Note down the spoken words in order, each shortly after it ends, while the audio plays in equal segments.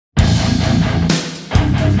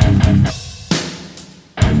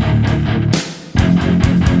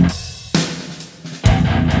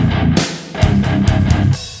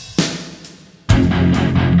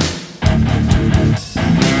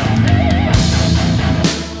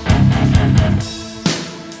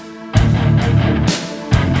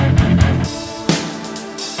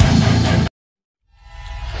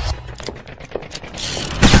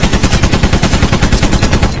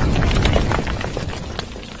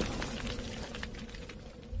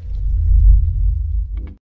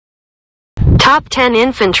Top 10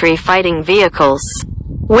 Infantry Fighting Vehicles.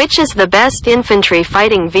 Which is the best infantry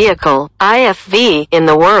fighting vehicle, IFV, in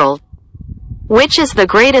the world? Which is the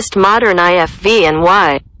greatest modern IFV and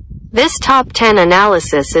why? This top 10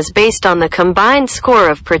 analysis is based on the combined score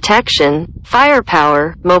of protection,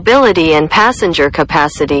 firepower, mobility and passenger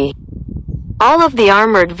capacity. All of the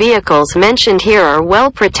armored vehicles mentioned here are well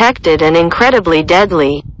protected and incredibly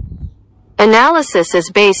deadly. Analysis is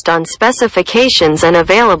based on specifications and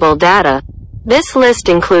available data. This list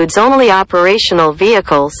includes only operational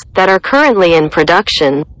vehicles that are currently in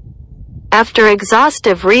production. After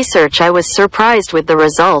exhaustive research, I was surprised with the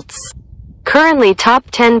results. Currently, top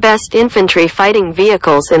 10 best infantry fighting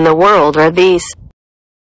vehicles in the world are these.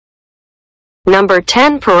 Number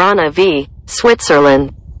 10, Piranha V,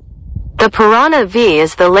 Switzerland. The Piranha V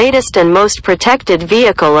is the latest and most protected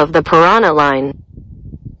vehicle of the Piranha line.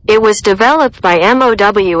 It was developed by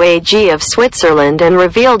MOWAG of Switzerland and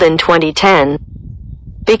revealed in 2010.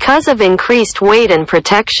 Because of increased weight and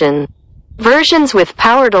protection, versions with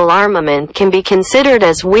power-dual armament can be considered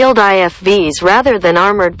as wheeled IFVs rather than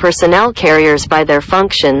armored personnel carriers by their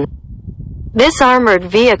function. This armored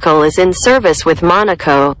vehicle is in service with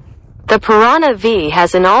Monaco. The Piranha V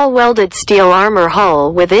has an all-welded steel armor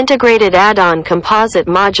hull with integrated add-on composite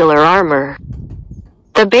modular armor.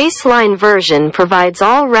 The baseline version provides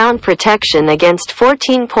all-round protection against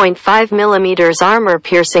 14.5 mm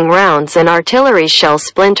armor-piercing rounds and artillery shell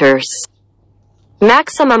splinters.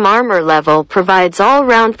 Maximum armor level provides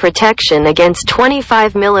all-round protection against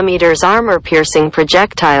 25 mm armor-piercing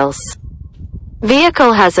projectiles.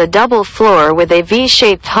 Vehicle has a double floor with a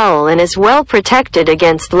V-shaped hull and is well protected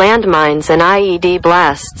against landmines and IED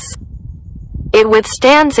blasts. It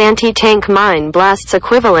withstands anti-tank mine blasts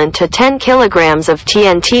equivalent to 10 kilograms of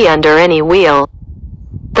TNT under any wheel.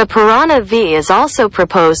 The Piranha V is also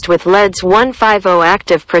proposed with LED's 150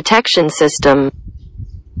 active protection system,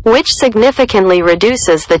 which significantly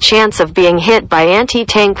reduces the chance of being hit by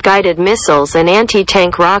anti-tank guided missiles and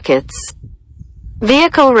anti-tank rockets.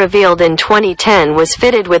 Vehicle revealed in 2010 was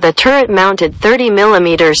fitted with a turret-mounted 30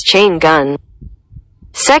 mm chain gun.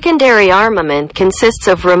 Secondary armament consists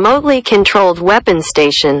of remotely controlled weapon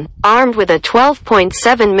station, armed with a 12.7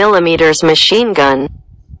 mm machine gun.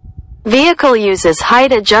 Vehicle uses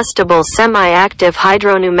height-adjustable semi-active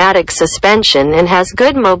hydropneumatic suspension and has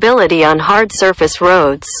good mobility on hard surface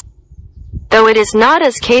roads, though it is not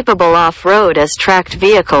as capable off-road as tracked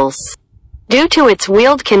vehicles. Due to its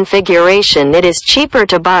wheeled configuration, it is cheaper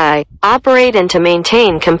to buy, operate and to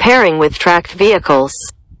maintain comparing with tracked vehicles.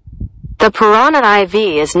 The Piranha IV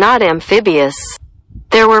is not amphibious.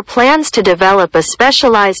 There were plans to develop a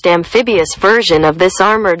specialized amphibious version of this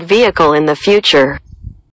armored vehicle in the future.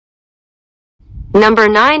 Number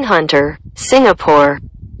 9, Hunter, Singapore.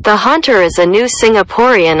 The Hunter is a new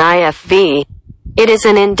Singaporean IFV. It is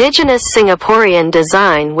an indigenous Singaporean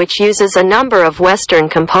design which uses a number of Western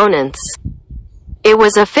components. It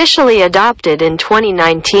was officially adopted in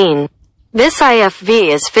 2019. This IFV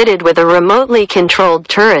is fitted with a remotely controlled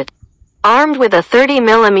turret, armed with a 30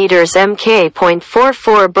 mm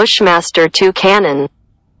Mk.44 Bushmaster 2 cannon.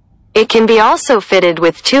 It can be also fitted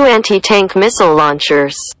with 2 anti-tank missile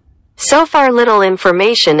launchers. So far little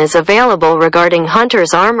information is available regarding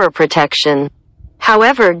Hunter's armor protection.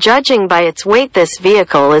 However, judging by its weight, this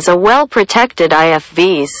vehicle is a well-protected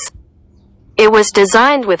IFV. It was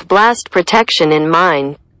designed with blast protection in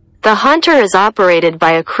mind. The Hunter is operated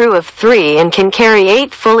by a crew of 3 and can carry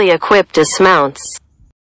 8 fully equipped dismounts.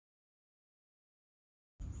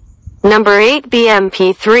 Number 8,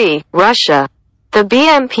 BMP-3, Russia. The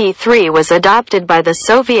BMP-3 was adopted by the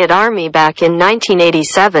Soviet Army back in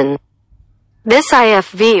 1987. This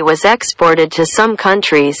IFV was exported to some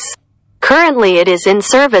countries. Currently it is in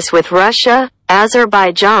service with Russia,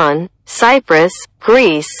 Azerbaijan, Cyprus,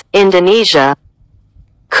 Greece, Indonesia,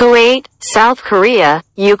 Kuwait, South Korea,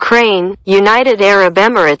 Ukraine, United Arab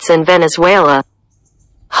Emirates and Venezuela.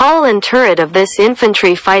 Hull and turret of this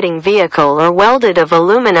infantry fighting vehicle are welded of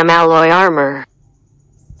aluminum alloy armor.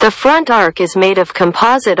 The front arc is made of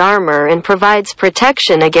composite armor and provides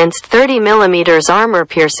protection against 30 mm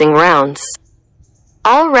armor-piercing rounds.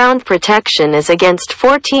 All-round protection is against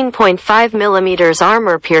 14.5 mm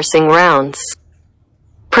armor-piercing rounds.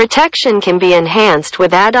 Protection can be enhanced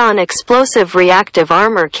with add-on explosive reactive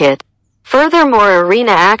armor kit. Furthermore,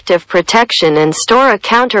 arena active protection and Stora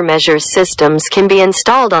countermeasures systems can be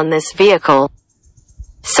installed on this vehicle.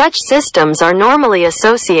 Such systems are normally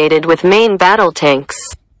associated with main battle tanks.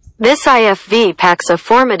 This IFV packs a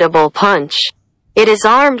formidable punch. It is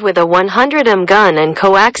armed with a 100 mm gun and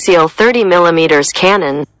coaxial 30 mm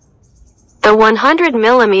cannon. The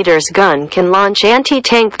 100mm gun can launch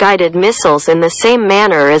anti-tank guided missiles in the same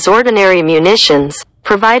manner as ordinary munitions,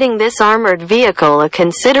 providing this armored vehicle a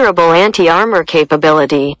considerable anti-armor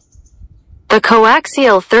capability. The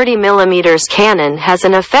coaxial 30mm cannon has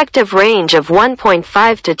an effective range of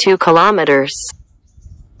 1.5 to 2 kilometers.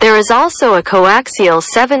 There is also a coaxial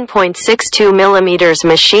 7.62mm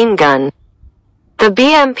machine gun. The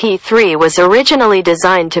BMP-3 was originally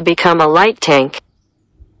designed to become a light tank,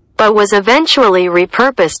 but was eventually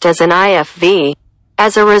repurposed as an IFV.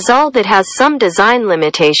 As a result, it has some design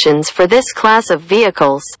limitations for this class of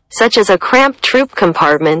vehicles, such as a cramped troop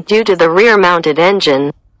compartment due to the rear-mounted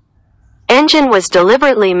engine. Engine was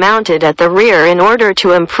deliberately mounted at the rear in order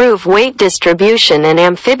to improve weight distribution and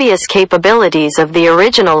amphibious capabilities of the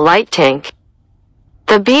original light tank.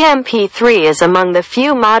 The BMP-3 is among the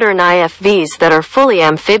few modern IFVs that are fully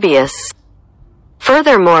amphibious.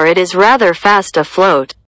 Furthermore, it is rather fast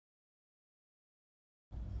afloat.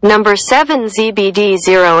 Number 7.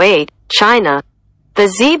 ZBD-08, China. The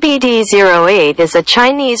ZBD-08 is a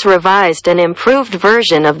Chinese revised and improved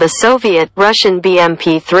version of the Soviet-Russian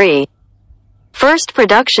BMP-3. First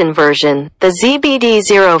production version, the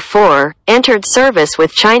ZBD-04, entered service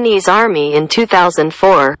with Chinese Army in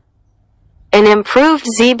 2004. An improved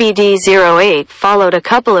ZBD-08 followed a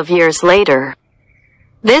couple of years later.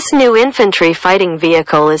 This new infantry fighting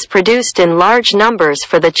vehicle is produced in large numbers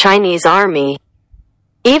for the Chinese Army.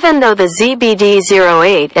 Even though the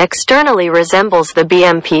ZBD-08 externally resembles the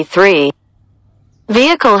BMP-3,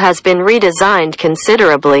 vehicle has been redesigned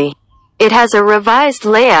considerably. It has a revised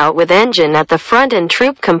layout with engine at the front and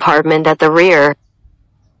troop compartment at the rear.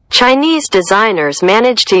 Chinese designers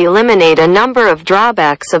managed to eliminate a number of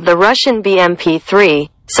drawbacks of the Russian BMP-3,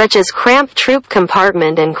 such as cramped troop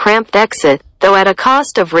compartment and cramped exit, though at a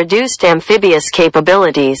cost of reduced amphibious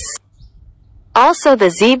capabilities. Also, the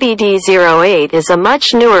ZBD-08 is a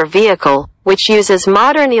much newer vehicle, which uses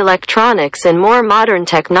modern electronics and more modern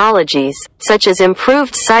technologies, such as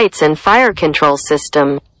improved sights and fire control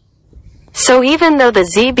system. So even though the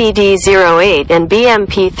ZBD-08 and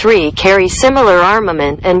BMP-3 carry similar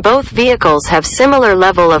armament and both vehicles have similar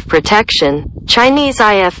level of protection, Chinese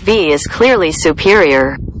IFV is clearly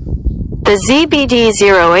superior. The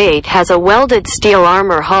ZBD-08 has a welded steel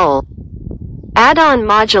armor hull. Add-on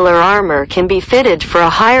modular armor can be fitted for a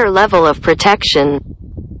higher level of protection.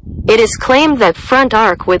 It is claimed that front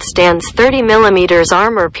arc withstands 30mm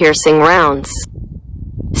armor-piercing rounds.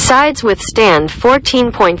 Sides withstand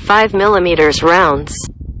 14.5mm rounds.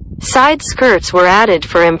 Side skirts were added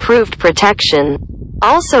for improved protection.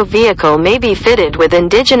 Also, vehicle may be fitted with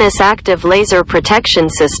indigenous active laser protection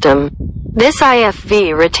system. This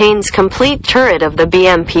IFV retains complete turret of the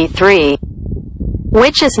BMP-3,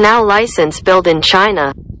 which is now licensed built in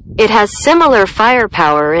China. It has similar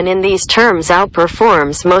firepower and in these terms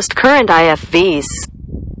outperforms most current IFVs.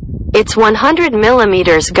 Its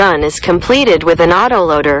 100mm gun is completed with an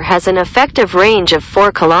autoloader, has an effective range of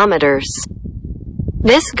 4 kilometers.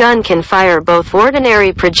 This gun can fire both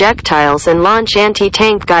ordinary projectiles and launch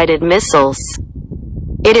anti-tank guided missiles.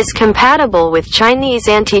 It is compatible with Chinese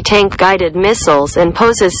anti-tank guided missiles and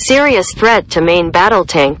poses serious threat to main battle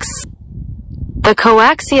tanks. The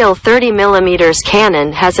coaxial 30mm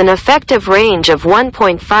cannon has an effective range of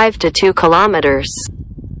 1.5 to 2 kilometers.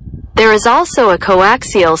 There is also a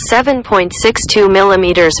coaxial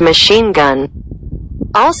 7.62mm machine gun.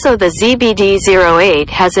 Also, the ZBD-08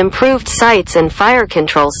 has improved sights and fire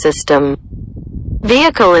control system.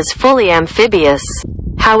 Vehicle is fully amphibious.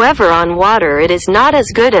 However, on water it is not as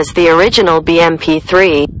good as the original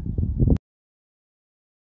BMP-3.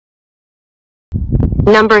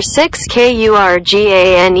 Number 6.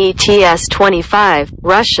 KURGANETS-25,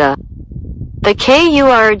 Russia. The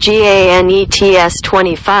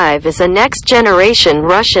KURGANETS-25 is a next-generation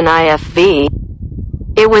Russian IFV.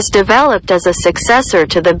 It was developed as a successor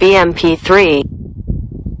to the BMP-3.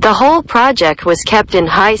 The whole project was kept in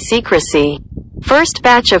high secrecy. First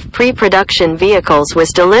batch of pre-production vehicles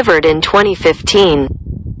was delivered in 2015.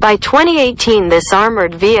 By 2018, this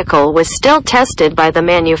armored vehicle was still tested by the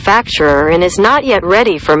manufacturer and is not yet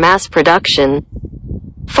ready for mass production.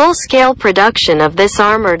 Full-scale production of this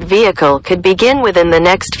armored vehicle could begin within the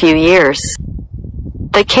next few years.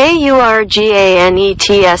 The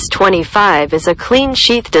KURGANETS-25 is a clean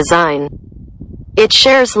sheath design. It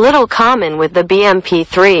shares little common with the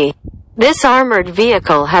BMP-3. This armored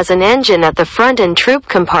vehicle has an engine at the front and troop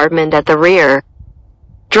compartment at the rear.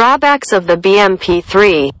 Drawbacks of the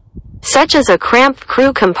BMP-3, such as a cramped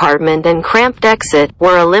crew compartment and cramped exit,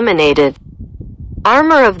 were eliminated.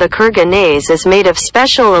 Armor of the Kurganese is made of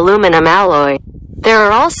special aluminum alloy. There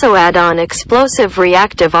are also add-on explosive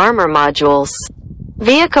reactive armor modules.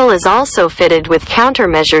 Vehicle is also fitted with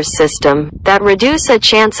countermeasures system that reduce a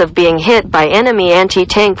chance of being hit by enemy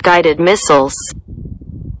anti-tank guided missiles.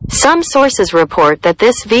 Some sources report that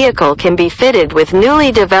this vehicle can be fitted with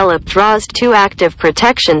newly developed ROS-2 active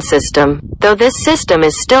protection system, though this system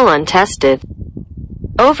is still untested.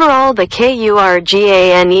 Overall, the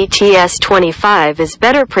KURGANETS-25 is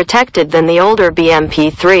better protected than the older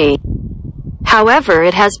BMP-3. However,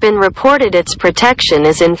 it has been reported its protection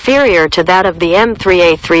is inferior to that of the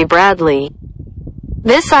M3A3 Bradley.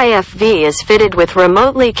 This IFV is fitted with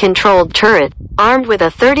remotely controlled turret, armed with a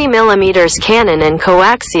 30mm cannon and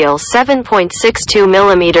coaxial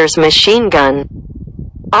 7.62mm machine gun.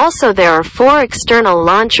 Also, there are 4 external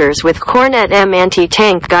launchers with Cornet M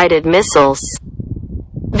anti-tank guided missiles.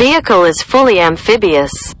 Vehicle is fully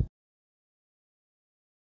amphibious.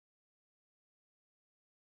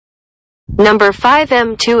 Number 5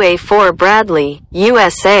 M2A4 Bradley,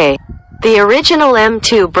 USA. The original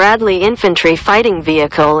M2 Bradley infantry fighting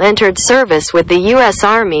vehicle entered service with the U.S.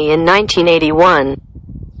 Army in 1981.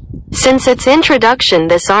 Since its introduction,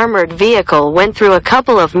 this armored vehicle went through a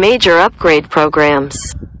couple of major upgrade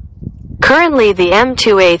programs. Currently, the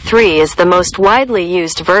M2A3 is the most widely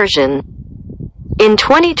used version. In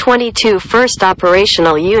 2022, first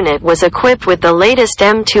operational unit was equipped with the latest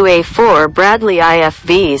M2A4 Bradley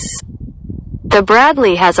IFVs. The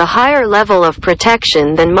Bradley has a higher level of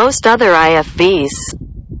protection than most other IFVs.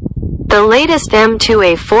 The latest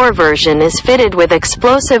M2A4 version is fitted with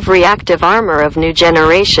explosive reactive armor of new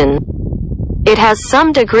generation. It has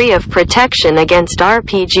some degree of protection against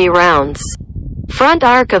RPG rounds. Front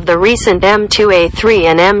arc of the recent M2A3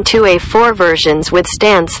 and M2A4 versions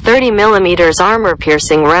withstands 30mm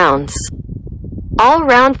armor-piercing rounds.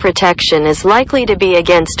 All-round protection is likely to be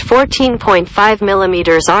against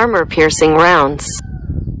 14.5mm armor-piercing rounds.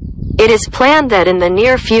 It is planned that in the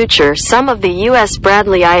near future some of the U.S.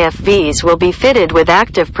 Bradley IFVs will be fitted with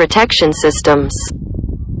active protection systems.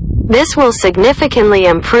 This will significantly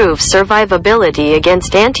improve survivability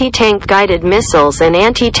against anti-tank guided missiles and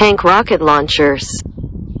anti-tank rocket launchers.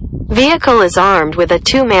 Vehicle is armed with a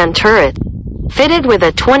 2-man turret, fitted with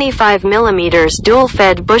a 25mm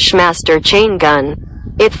dual-fed Bushmaster chain gun.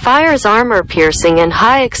 It fires armor-piercing and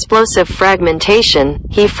high-explosive fragmentation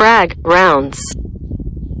 (HE-frag) rounds.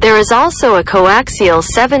 There is also a coaxial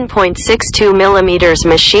 7.62mm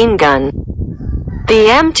machine gun. The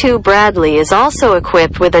M2 Bradley is also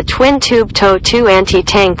equipped with a twin-tube TOW-2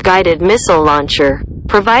 anti-tank guided missile launcher,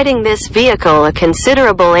 providing this vehicle a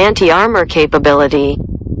considerable anti-armor capability.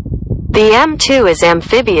 The M2 is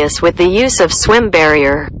amphibious with the use of swim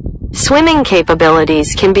barrier. Swimming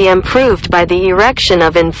capabilities can be improved by the erection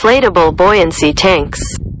of inflatable buoyancy tanks.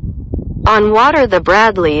 On water, the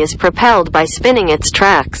Bradley is propelled by spinning its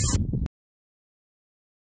tracks.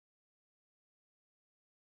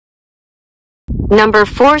 Number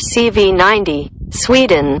 4 CV-90,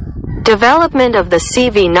 Sweden. Development of the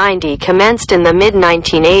CV-90 commenced in the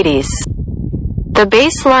mid-1980s. The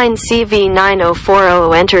baseline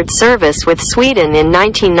CV-9040 entered service with Sweden in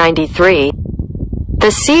 1993.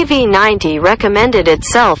 The CV-90 recommended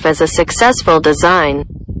itself as a successful design.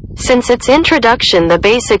 Since its introduction, the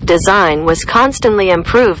basic design was constantly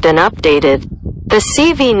improved and updated. The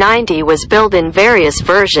CV-90 was built in various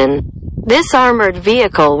versions. This armored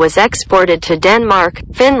vehicle was exported to Denmark,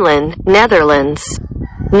 Finland, Netherlands,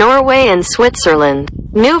 Norway and Switzerland.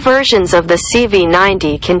 New versions of the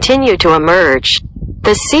CV-90 continue to emerge.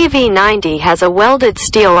 The CV-90 has a welded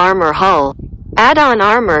steel armor hull. Add-on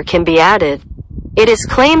armor can be added. It is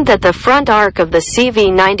claimed that the front arc of the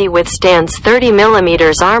CV-90 withstands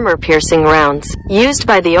 30mm armor-piercing rounds, used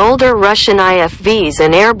by the older Russian IFVs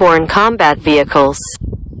and airborne combat vehicles.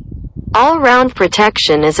 All-round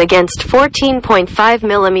protection is against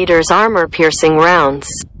 14.5mm armor-piercing rounds.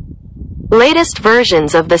 Latest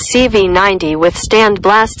versions of the CV-90 withstand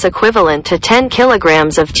blasts equivalent to 10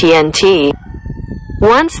 kilograms of TNT.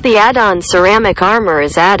 Once the add-on ceramic armor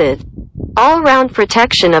is added, all-round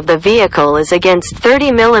protection of the vehicle is against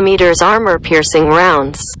 30mm armor-piercing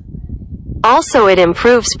rounds. Also, it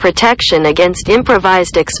improves protection against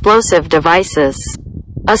improvised explosive devices.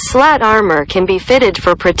 A slat armor can be fitted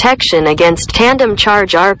for protection against tandem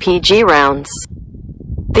charge RPG rounds.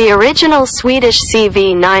 The original Swedish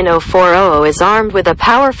CV-9040 is armed with a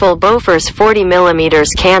powerful Bofors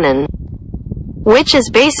 40mm cannon, which is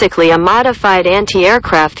basically a modified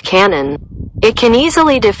anti-aircraft cannon. It can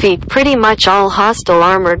easily defeat pretty much all hostile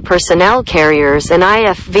armored personnel carriers and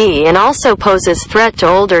IFV, and also poses threat to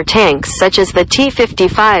older tanks such as the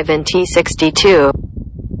T-55 and T-62.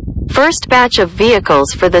 First batch of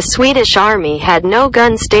vehicles for the Swedish Army had no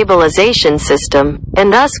gun stabilization system,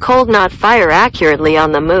 and thus could not fire accurately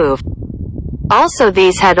on the move. Also,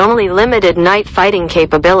 these had only limited night fighting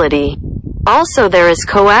capability. Also, there is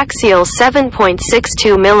coaxial 7.62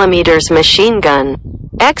 mm machine gun.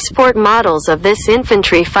 Export models of this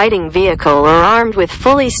infantry fighting vehicle are armed with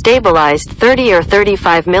fully stabilized 30 or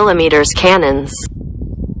 35 mm cannons.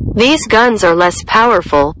 These guns are less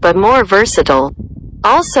powerful, but more versatile.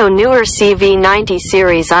 Also, newer CV-90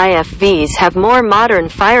 series IFVs have more modern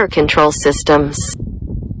fire control systems.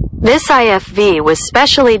 This IFV was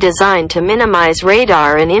specially designed to minimize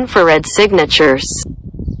radar and infrared signatures.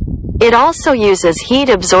 It also uses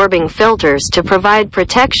heat-absorbing filters to provide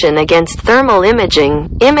protection against thermal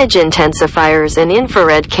imaging, image intensifiers and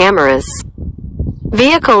infrared cameras.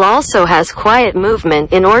 Vehicle also has quiet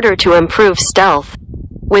movement in order to improve stealth.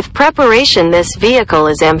 With preparation, this vehicle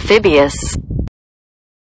is amphibious.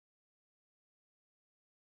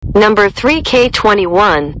 Number 3.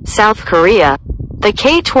 K-21, South Korea. The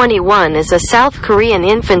K-21 is a South Korean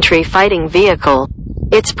infantry fighting vehicle.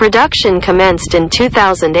 Its production commenced in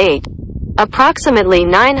 2008. Approximately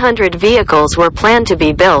 900 vehicles were planned to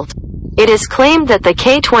be built. It is claimed that the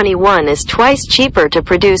K-21 is twice cheaper to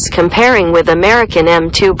produce comparing with American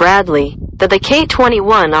M2 Bradley, that the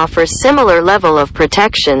K-21 offers similar level of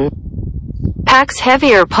protection, packs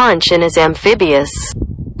heavier punch and is amphibious.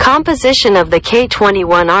 Composition of the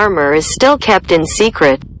K-21 armor is still kept in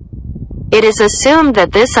secret. It is assumed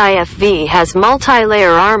that this IFV has multi-layer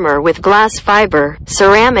armor with glass fiber,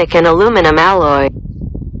 ceramic and aluminum alloy.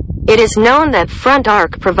 It is known that front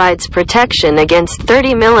arc provides protection against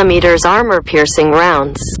 30 mm armor-piercing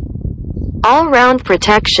rounds. All-round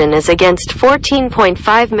protection is against 14.5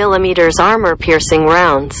 mm armor-piercing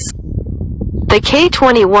rounds. The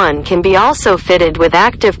K-21 can be also fitted with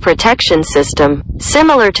active protection system,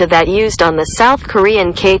 similar to that used on the South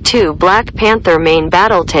Korean K-2 Black Panther main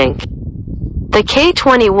battle tank. The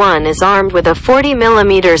K-21 is armed with a 40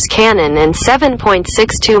 mm cannon and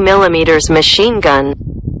 7.62 mm machine gun.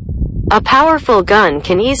 A powerful gun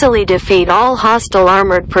can easily defeat all hostile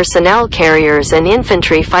armored personnel carriers and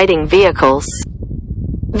infantry fighting vehicles.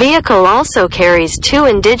 Vehicle also carries 2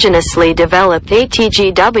 indigenously developed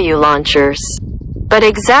ATGW launchers. But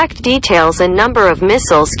exact details and number of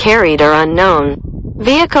missiles carried are unknown.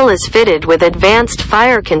 Vehicle is fitted with advanced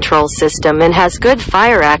fire control system and has good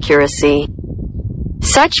fire accuracy.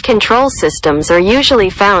 Such control systems are usually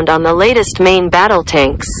found on the latest main battle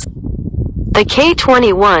tanks. The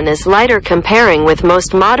K-21 is lighter comparing with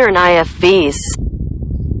most modern IFVs.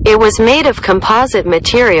 It was made of composite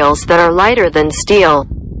materials that are lighter than steel,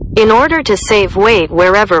 in order to save weight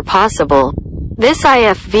wherever possible. This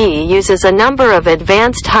IFV uses a number of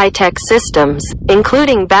advanced high-tech systems,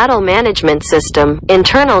 including battle management system,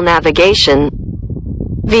 internal navigation,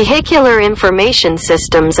 vehicular information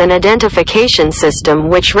systems and identification system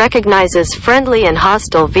which recognizes friendly and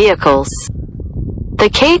hostile vehicles. The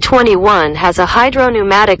K-21 has a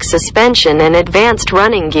hydropneumatic suspension and advanced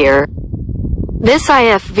running gear. This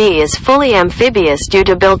IFV is fully amphibious due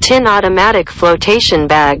to built-in automatic flotation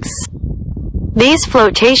bags. These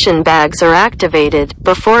flotation bags are activated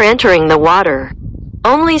before entering the water.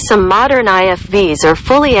 Only some modern IFVs are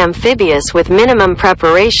fully amphibious with minimum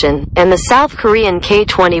preparation, and the South Korean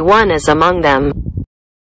K-21 is among them.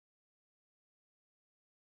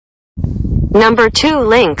 Number 2.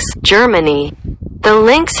 Lynx, Germany. The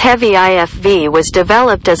Lynx Heavy IFV was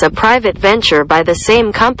developed as a private venture by the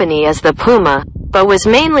same company as the Puma, but was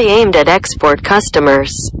mainly aimed at export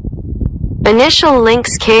customers. Initial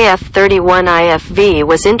Lynx KF-31 IFV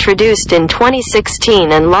was introduced in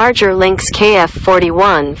 2016 and larger Lynx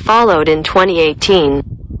KF-41 followed in 2018.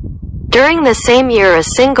 During the same year, a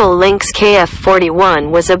single Lynx KF-41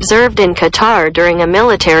 was observed in Qatar during a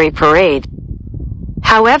military parade.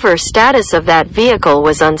 However, status of that vehicle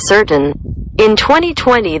was uncertain. In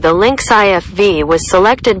 2020, the Lynx IFV was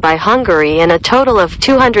selected by Hungary and a total of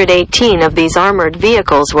 218 of these armored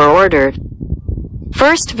vehicles were ordered.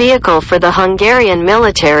 First vehicle for the Hungarian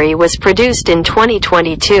military was produced in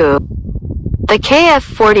 2022. The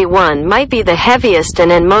KF-41 might be the heaviest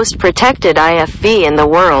and most protected IFV in the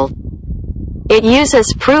world. It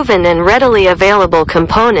uses proven and readily available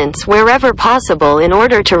components wherever possible in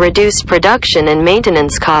order to reduce production and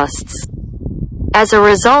maintenance costs. As a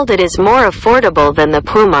result, it is more affordable than the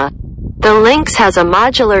Puma. The Lynx has a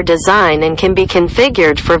modular design and can be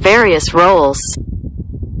configured for various roles.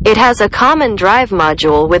 It has a common drive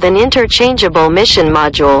module with an interchangeable mission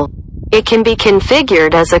module. It can be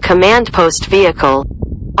configured as a command post vehicle,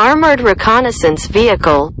 armored reconnaissance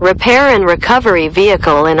vehicle, repair and recovery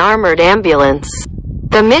vehicle and armored ambulance.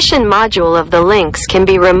 The mission module of the Lynx can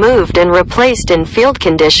be removed and replaced in field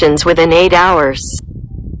conditions within 8 hours.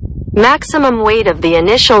 Maximum weight of the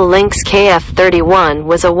initial Lynx Kf-31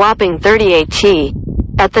 was a whopping 38 t.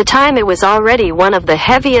 At the time it was already one of the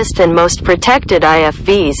heaviest and most protected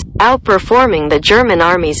IFVs, outperforming the German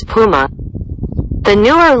Army's Puma. The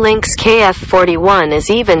newer Lynx Kf-41 is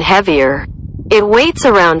even heavier. It weighs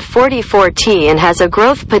around 44 t and has a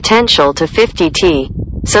growth potential to 50 t,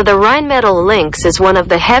 so the Rheinmetall Lynx is one of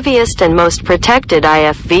the heaviest and most protected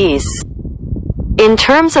IFVs. In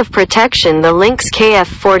terms of protection, the Lynx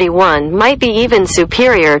Kf-41 might be even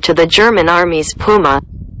superior to the German Army's Puma.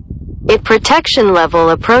 Its protection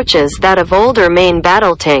level approaches that of older main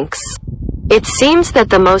battle tanks. It seems that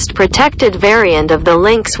the most protected variant of the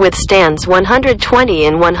Lynx withstands 120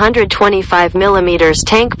 and 125 mm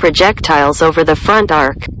tank projectiles over the front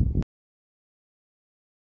arc.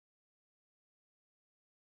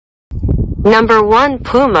 Number 1.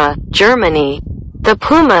 Puma, Germany. The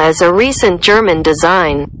Puma is a recent German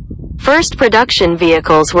design. First production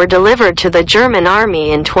vehicles were delivered to the German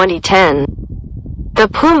Army in 2010. The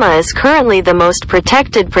Puma is currently the most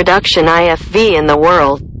protected production IFV in the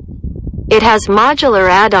world. It has modular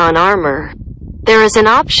add-on armor. There is an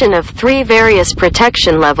option of 3 various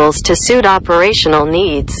protection levels to suit operational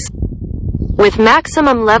needs. With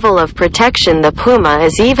maximum level of protection, the Puma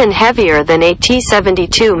is even heavier than a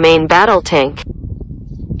T-72 main battle tank.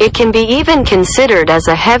 It can be even considered as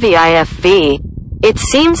a heavy IFV. It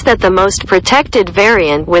seems that the most protected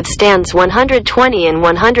variant withstands 120 and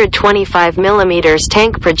 125 mm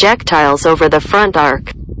tank projectiles over the front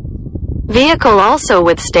arc. Vehicle also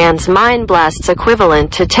withstands mine blasts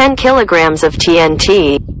equivalent to 10 kg of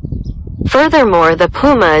TNT. Furthermore, the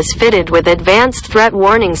Puma is fitted with advanced threat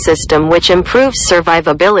warning system which improves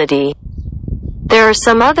survivability. There are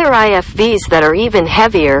some other IFVs that are even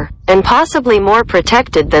heavier, and possibly more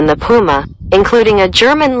protected than the Puma, including a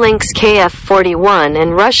German Lynx Kf-41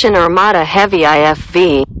 and Russian Armata heavy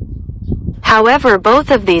IFV. However,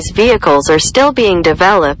 both of these vehicles are still being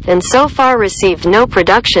developed and so far received no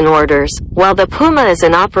production orders, while the Puma is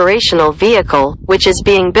an operational vehicle, which is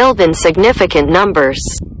being built in significant numbers.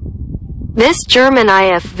 This German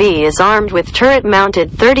IFV is armed with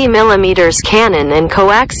turret-mounted 30 mm cannon and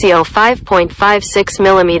coaxial 5.56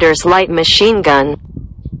 mm light machine gun.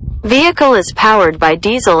 Vehicle is powered by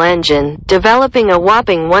diesel engine, developing a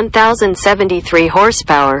whopping 1,073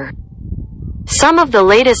 horsepower. Some of the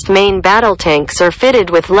latest main battle tanks are fitted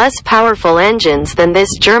with less powerful engines than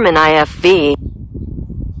this German IFV.